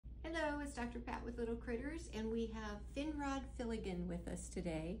Hello, it's Dr. Pat with Little Critters, and we have Finrod Filligan with us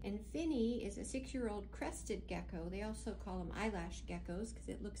today. And Finny is a 6-year-old crested gecko. They also call them eyelash geckos because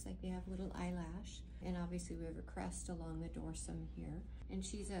it looks like they have little eyelash. And obviously we have a crest along the dorsum here. And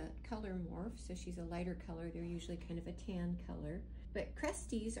she's a color morph, so she's a lighter color. They're usually kind of a tan color. But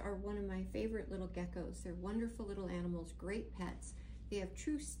cresties are one of my favorite little geckos. They're wonderful little animals, great pets. They have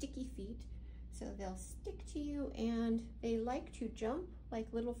true sticky feet. So they'll stick to you, and they like to jump like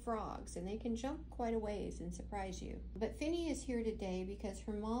little frogs, and they can jump quite a ways and surprise you. But Finny is here today because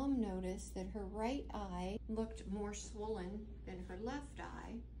her mom noticed that her right eye looked more swollen than her left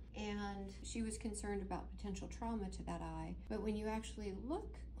eye, and she was concerned about potential trauma to that eye. But when you actually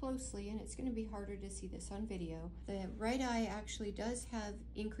look closely, and it's going to be harder to see this on video, the right eye actually does have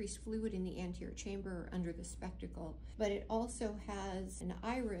increased fluid in the anterior chamber under the spectacle, but it also has an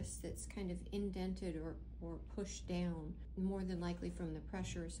iris that's kind of indented or pushed down, more than likely from the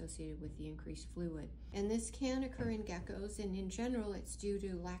pressure associated with the increased fluid. And this can occur in geckos, and in general it's due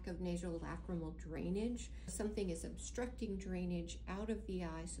to lack of nasolacrimal drainage. Something is obstructing drainage out of the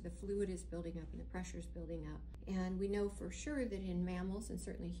eye, so the fluid is building up and the pressure is building up. And we know for sure that in mammals, and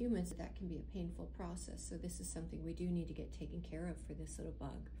certainly humans, that can be a painful process. So this is something we do need to get taken care of for this little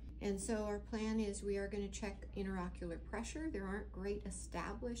bug. And so our plan is we are going to check interocular pressure. There aren't great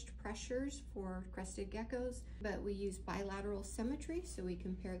established pressures for crested geckos, but we use bilateral symmetry, so we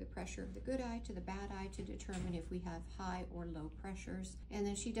compare the pressure of the good eye to the bad eye to determine if we have high or low pressures. And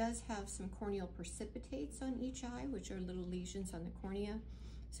then she does have some corneal precipitates on each eye, which are little lesions on the cornea.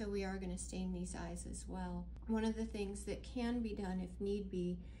 So we are going to stain these eyes as well. One of the things that can be done if need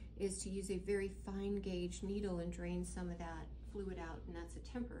be is to use a very fine gauge needle and drain some of that fluid out, and that's a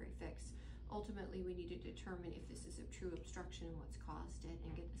temporary fix. Ultimately, we need to determine if this is a true obstruction and what's caused it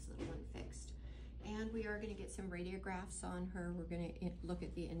and get this little one fixed. And we are going to get some radiographs on her. We're going to look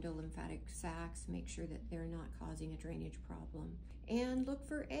at the endolymphatic sacs, make sure that they're not causing a drainage problem. And look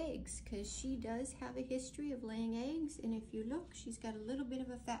for eggs, because she does have a history of laying eggs, and if you look, she's got a little bit of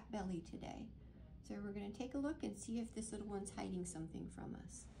a fat belly today. So we're going to take a look and see if this little one's hiding something from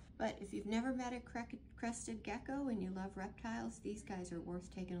us. But if you've never met a crested gecko and you love reptiles, these guys are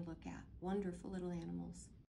worth taking a look at. Wonderful little animals.